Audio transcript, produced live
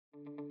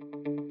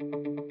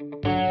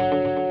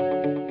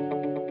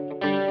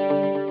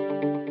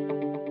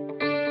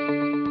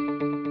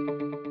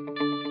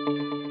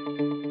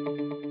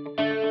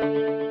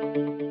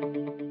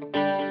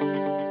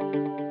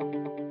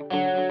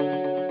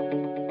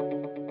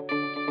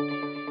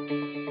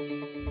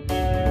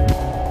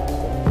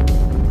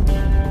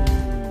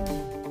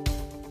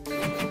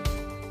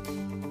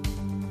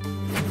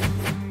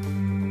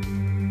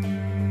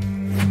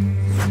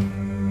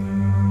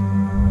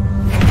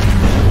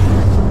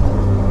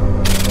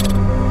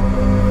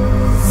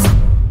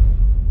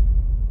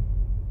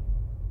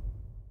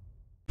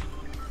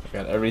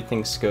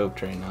everything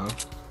scoped right now.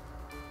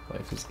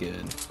 Life is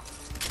good.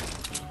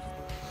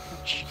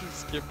 Did you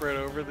skip right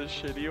over the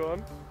shitty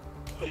one?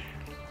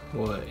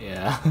 What?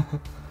 Yeah.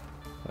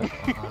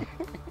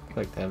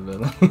 Like that, but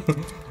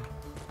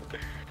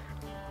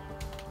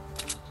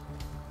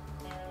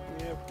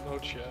Yep, no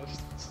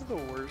chest. This is the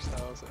worst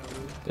house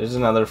ever. there's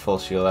another full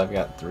shield. I've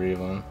got 3 of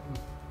them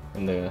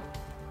in the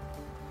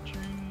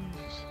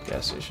Jeez.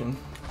 gas station.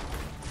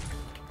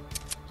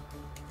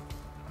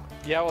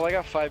 Yeah, well, I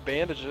got 5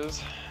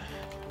 bandages.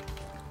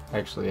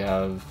 Actually,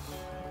 I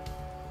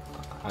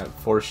have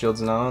 4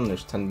 shields now, and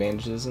there's 10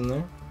 bandages in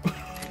there.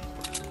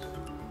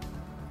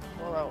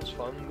 Well, that was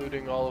fun.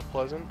 Looting all of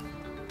Pleasant.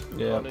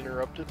 Yeah.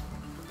 Uninterrupted.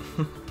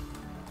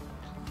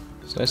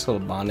 It's a nice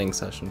little bonding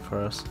session for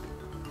us.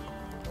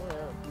 Oh,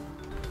 yeah.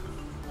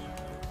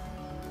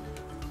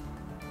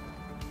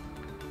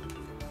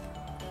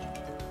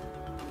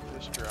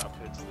 This drop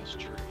hits this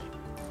tree.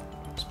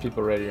 There's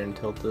people right here in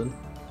Tilted.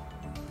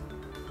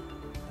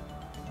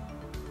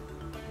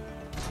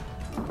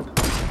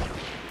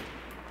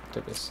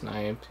 Took a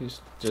snipe.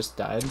 He's just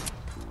died.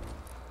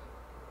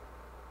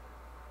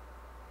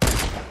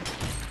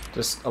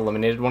 Just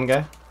eliminated one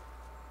guy.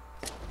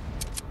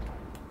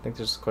 I think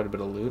there's quite a bit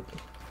of loot.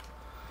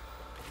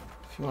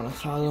 If you want to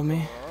follow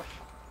me.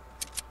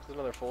 There's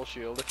another full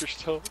shield if you're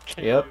still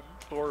Yep.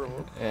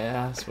 horrible.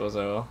 Yeah, I suppose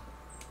I will.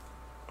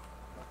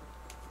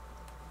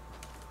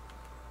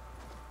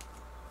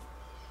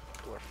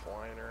 People are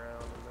flying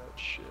around and that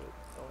shit.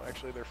 Oh,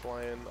 actually, they're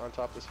flying on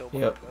top of this hill.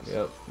 Yep, behind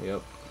us.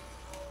 yep.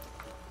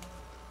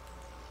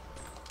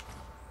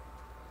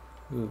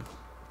 Ooh.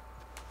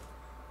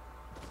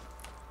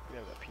 We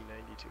have that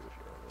P92 if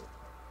you want it.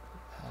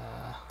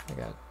 I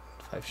got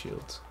 5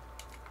 shields.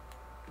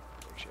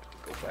 I actually have to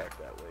go back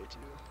that way too.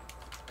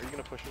 Are you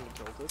gonna push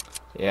into Tilted?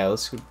 Yeah,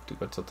 let's go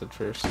Tilted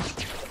first.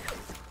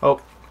 Oh,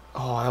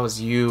 that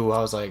was you.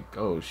 I was like,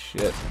 oh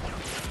shit.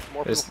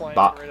 More There's people flying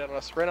bot. right on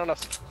us. Right on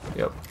us.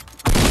 Yep.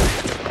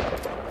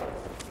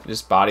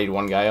 Just bodied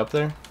one guy up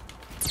there.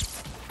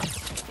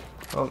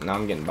 Oh, now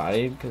I'm getting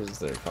bodied because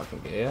they're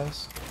fucking gay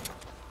ass.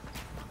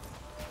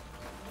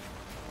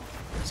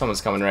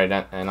 Someone's coming right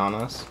in on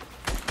us.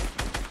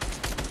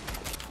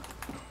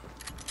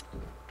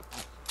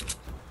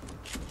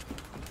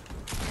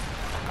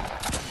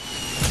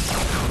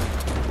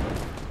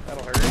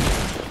 That'll hurt.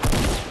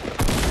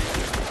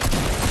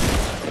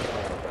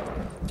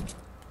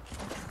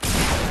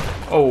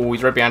 Oh,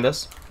 he's right behind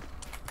us.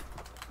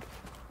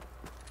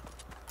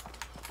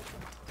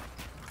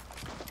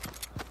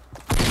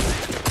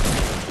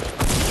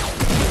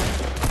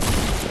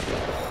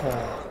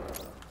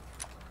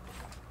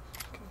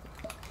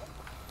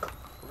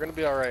 We're gonna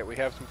be alright. We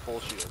have some full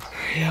shields.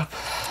 Yep.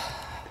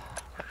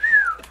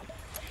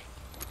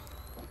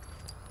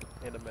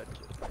 And a med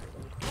kit.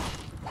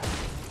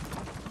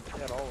 We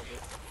had all of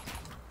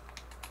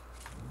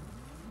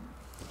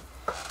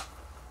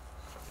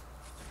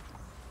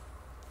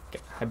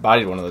it. I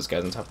bodied one of those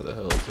guys on top of the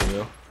hill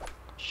too.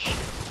 Shit.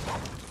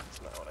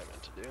 That's not what I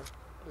meant to do.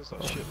 There's a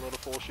shitload of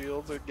full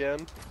shields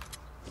again.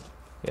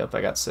 Yep,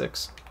 I got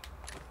 6.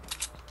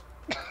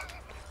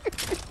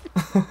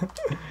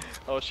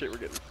 Oh shit, we're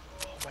getting...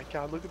 Oh my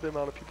god, look at the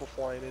amount of people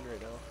flying in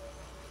right now.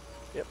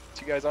 Yep,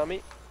 2 guys on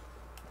me.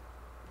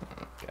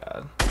 Oh,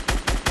 God.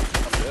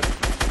 I'm dead.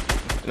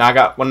 Now I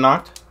got 1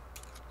 knocked.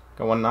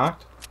 Got 1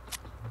 knocked.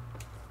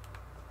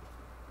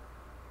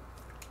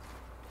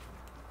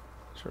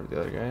 Sure where the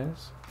other guy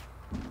is.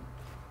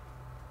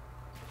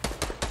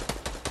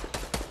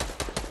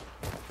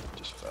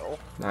 Just fell.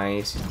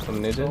 Nice, he's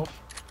eliminated.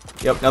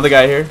 Yep, another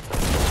guy here.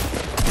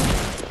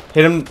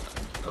 Hit him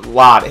a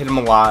lot. Hit him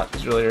a lot.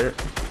 He's really hurt.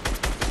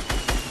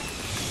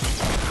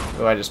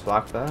 Oh, I just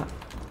blocked that.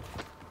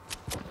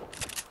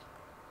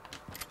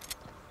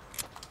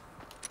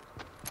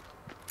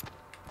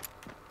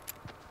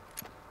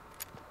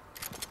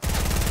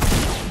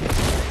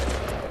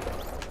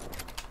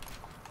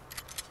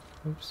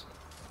 Oops.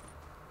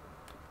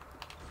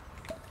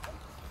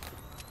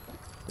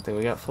 I think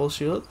we got full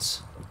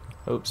shields.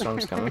 Oops,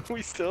 storm's coming.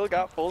 We still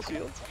got full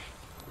shields.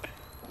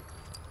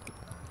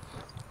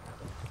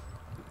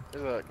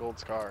 There's a gold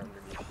scar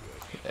underneath you.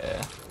 Yeah.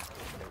 I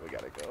think we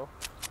gotta go.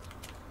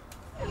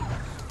 Well,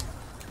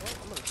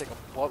 I'm gonna take a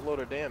buttload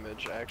of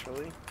damage,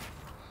 actually.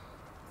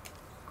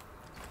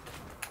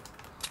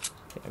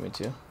 Yeah, me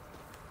too.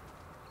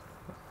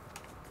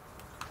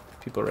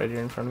 People right here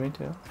in front of me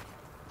too.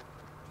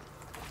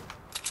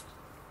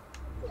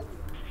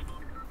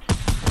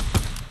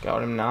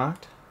 Got him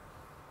knocked.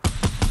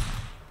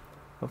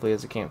 Hopefully he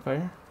has a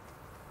campfire.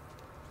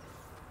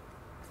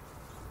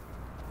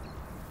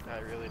 I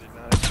really did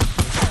not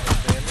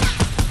expect damage.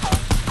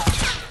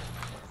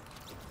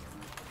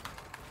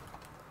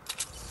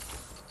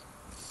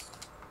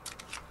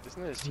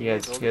 Isn't it his He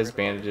has teammate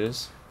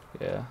bandages.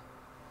 Yeah,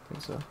 I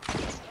think so.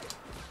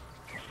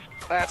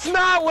 That's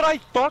not what I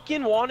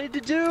fucking wanted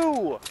to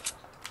do!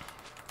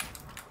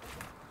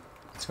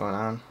 What's going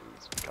on?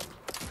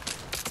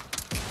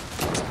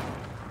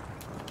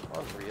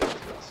 Unreal, he's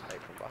gonna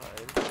snipe from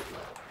behind.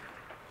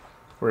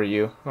 Where are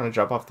you? Want to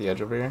drop off the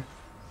edge over here?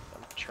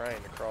 I'm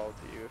trying to crawl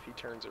to you. If he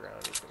turns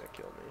around, he's gonna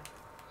kill me.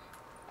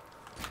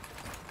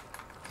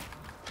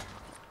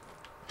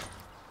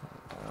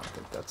 I don't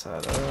think that's how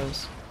it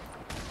is.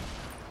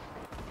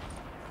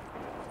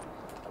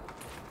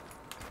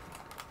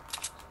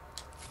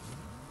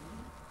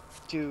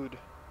 Dude,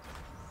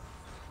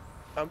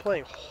 I'm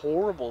playing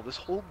horrible this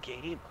whole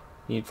game.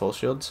 You need full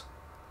shields?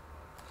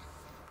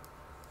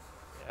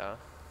 Yeah.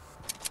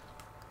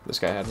 This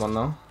guy had one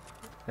though.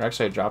 Or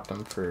actually I dropped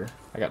him for...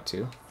 I got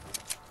 2.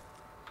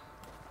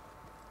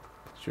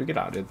 Should we get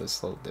out of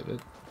this little divot?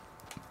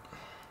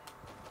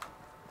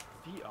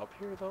 Is he up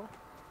here though?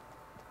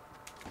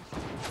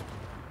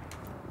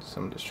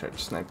 Someone just tried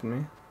sniping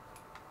me.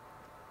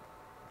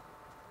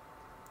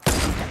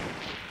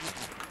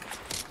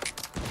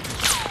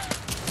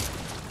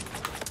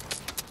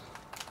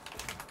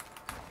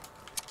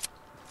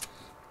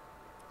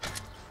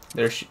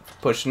 They're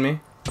pushing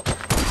me.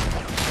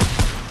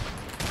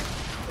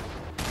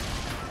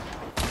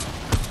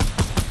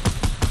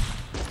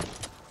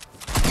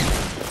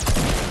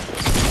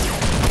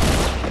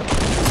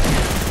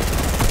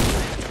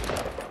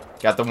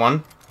 Got the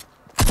one.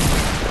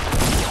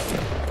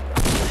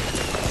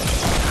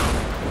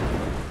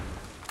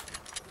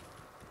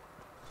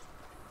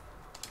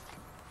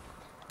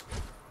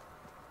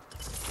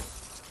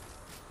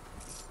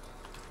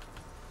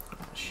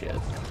 Shit.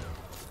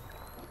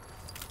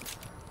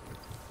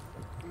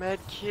 Med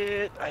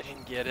kit. I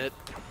didn't get it.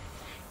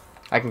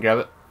 I can grab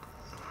it.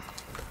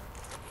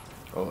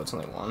 Oh, it's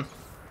only 1.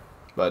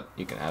 But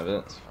you can have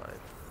it. It's fine.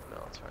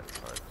 No, it's fine. It's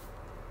fine.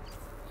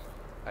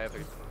 I have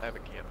a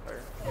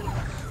campfire.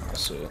 I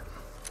see it.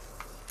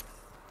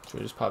 Should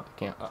we just pop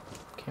the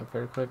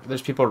campfire quick?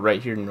 There's people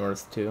right here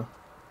north too.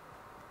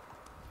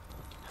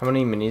 How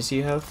many minis do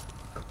you have?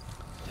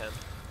 10.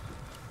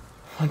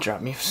 Wanna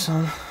drop me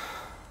some?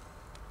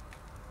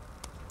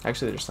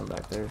 Actually, there's some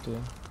back there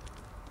too.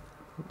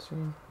 Let's see.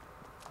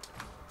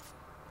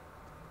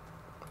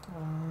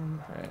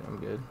 Alright, I'm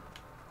good.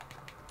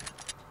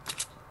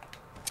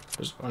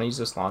 Just wanna use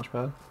this launch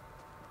pad?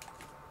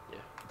 Yeah.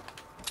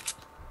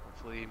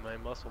 Hopefully my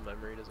muscle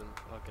memory doesn't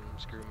fucking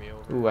screw me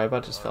over. Ooh, I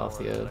about just fell off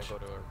the edge. I go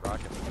to a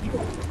rocket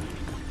launcher.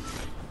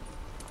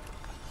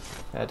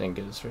 That didn't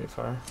get us very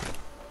far.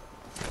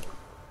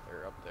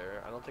 They're up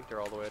there. I don't think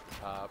they're all the way at the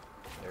top.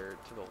 They're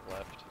to the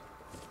left.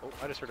 Oh,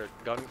 I just heard a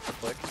gun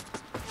click.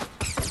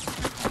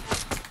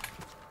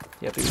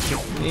 Yep, he was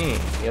shooting me.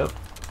 Yep.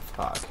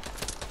 Fuck.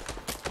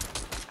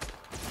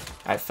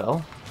 I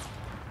fell.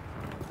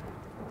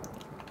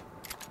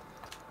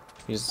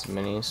 Use some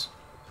minis.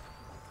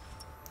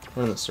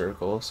 We're in the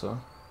circle, so.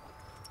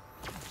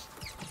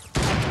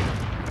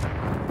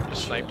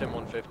 Just sniped him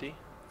 150.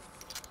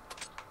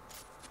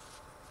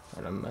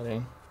 And I'm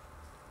medding.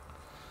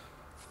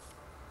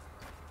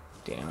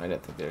 Damn, I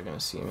didn't think they were gonna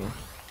see me.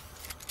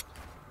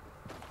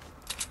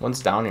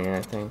 One's down here,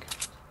 I think.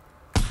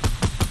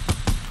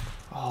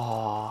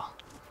 Oh.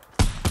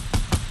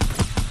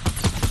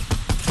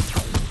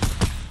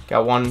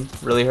 Got one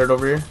really hurt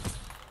over here.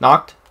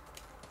 Knocked.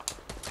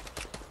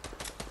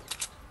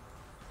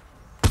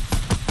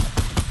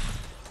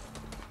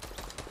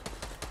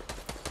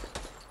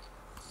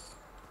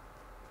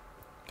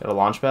 Got a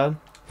launch pad.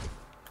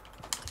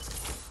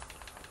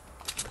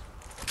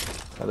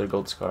 Another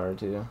gold scar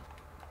too.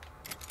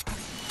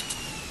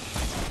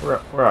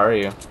 Where are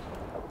you?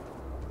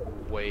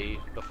 Way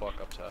the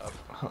fuck up top.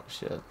 Oh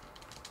shit.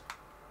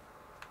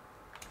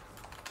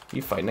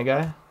 You fighting a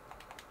guy?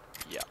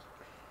 Yeah.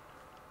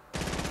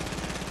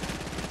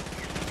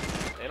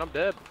 And I'm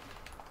dead.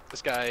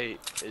 This guy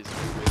is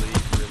really,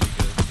 really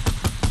good.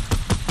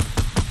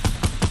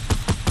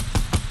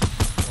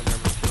 I wonder how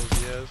many kills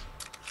he has.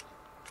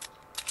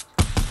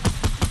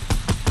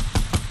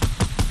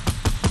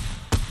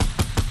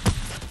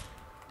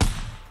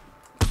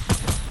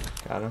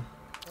 Got him.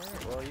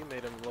 Alright, well, you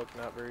made him look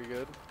not very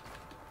good.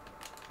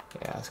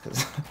 Yeah, it's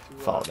because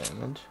fall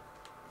damage.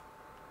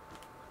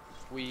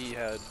 We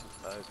had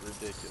a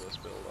ridiculous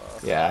build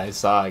off. Yeah, I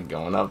saw it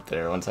going up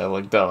there. Once I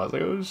looked up, I was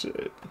like, oh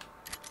shit.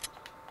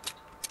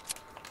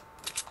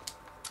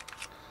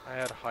 I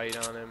had height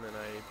on him and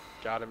I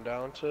got him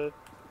down to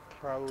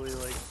probably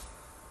like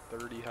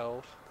 30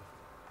 health.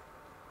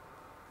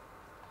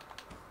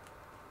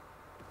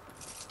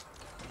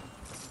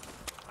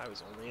 I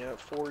was only at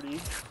 40. I'm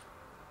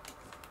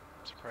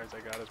surprised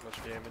I got as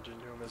much damage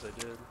into him as I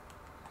did.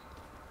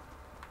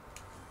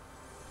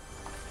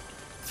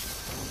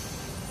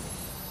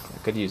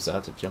 I could use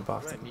that to jump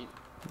off. Yeah.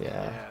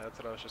 Yeah, that's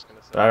what I was just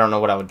gonna say. But I don't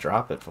know what I would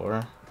drop it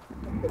for.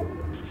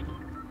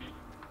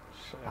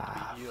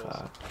 Ah,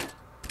 fuck.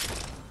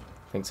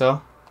 Think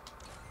so?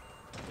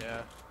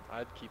 Yeah,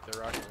 I'd keep the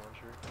rocket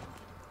launcher.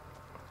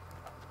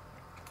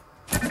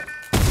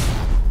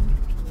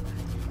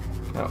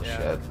 Oh yeah,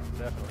 shit.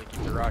 Definitely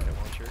keep the rocket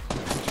launcher.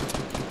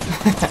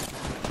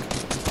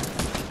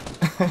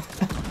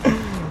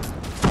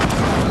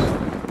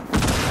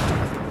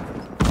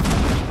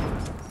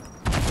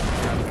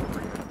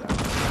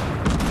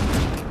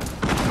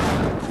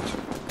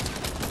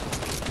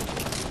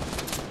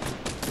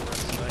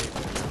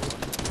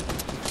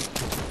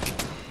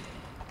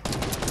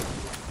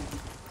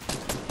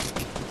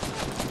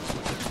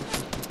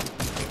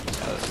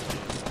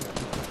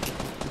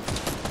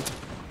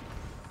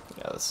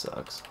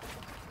 sucks.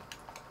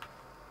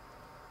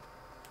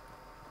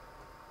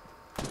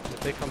 If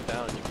they come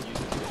down, you can use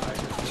it to get higher.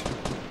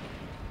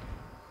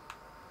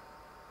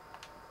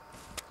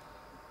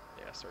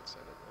 Yeah, start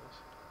sending those.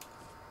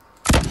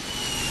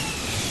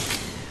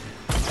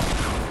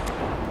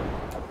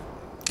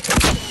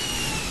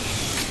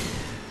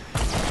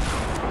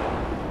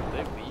 Did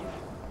they leave?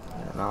 I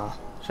don't know.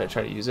 Should I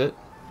try to use it?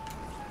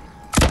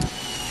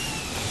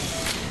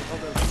 Oh,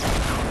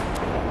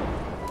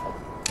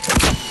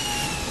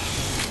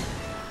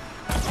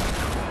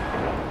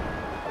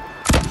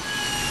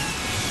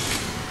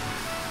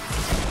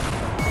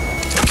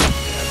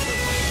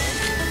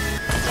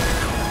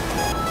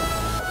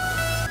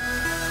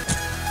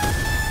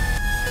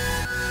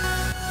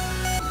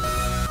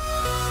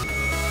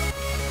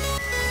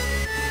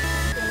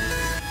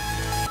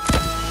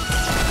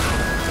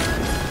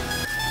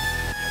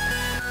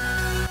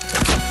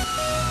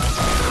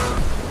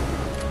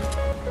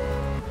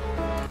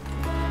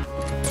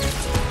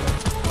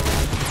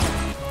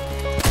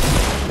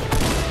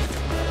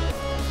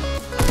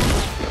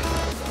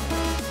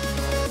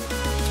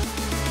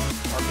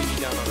 RPG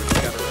down on her.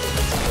 She got her.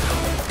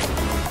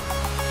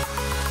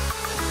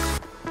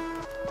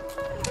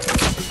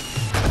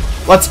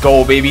 Let's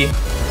go, baby.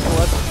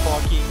 Let's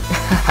fucking.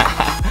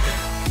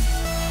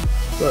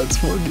 Let's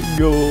fucking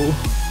go.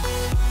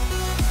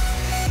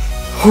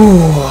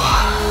 Whew.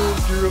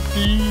 You're a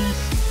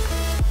beast.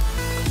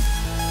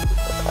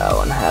 That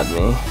one had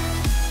me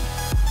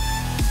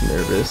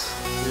nervous.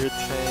 You're a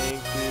tank,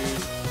 dude.